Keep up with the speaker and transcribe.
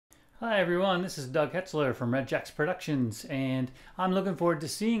Hi everyone, this is Doug Hetzler from RedJaxx Productions, and I'm looking forward to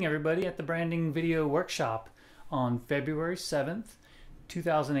seeing everybody at the branding video workshop on February 7th,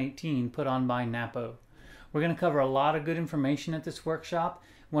 2018, put on by NAPO. We're going to cover a lot of good information at this workshop.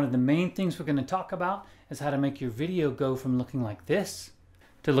 One of the main things we're going to talk about is how to make your video go from looking like this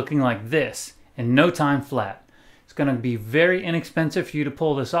to looking like this in no time flat. It's going to be very inexpensive for you to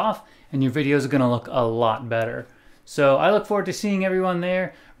pull this off, and your videos are going to look a lot better. So I look forward to seeing everyone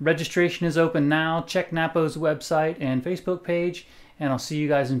there. Registration is open now. Check NAPO's website and Facebook page, and I'll see you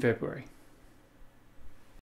guys in February.